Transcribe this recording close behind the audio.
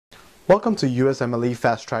Welcome to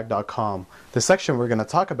USMLEFasttrack.com. The section we're going to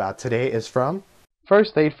talk about today is from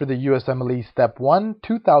First Aid for the USMLE Step 1,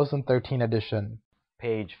 2013 edition.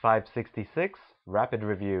 Page 566, Rapid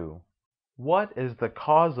Review. What is the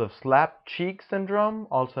cause of slapped cheek syndrome,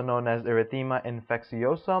 also known as erythema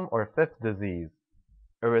infectiosum or fifth disease?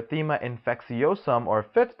 Erythema infectiosum or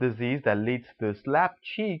fifth disease that leads to slapped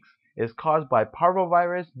cheeks is caused by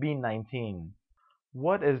parvovirus B19.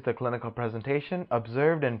 What is the clinical presentation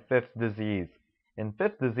observed in fifth disease? In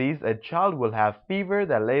fifth disease, a child will have fever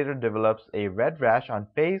that later develops a red rash on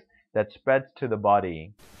face that spreads to the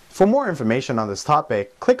body. For more information on this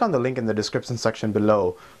topic, click on the link in the description section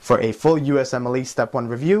below. For a full USMLE Step 1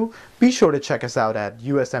 review, be sure to check us out at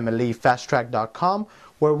USMLEFasttrack.com,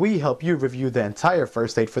 where we help you review the entire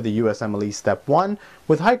first aid for the USMLE Step 1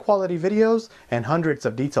 with high-quality videos and hundreds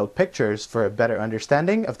of detailed pictures for a better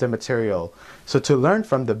understanding of the material. So to learn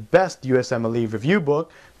from the best USMLE review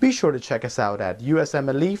book, be sure to check us out at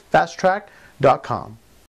USMLEFasttrack.com.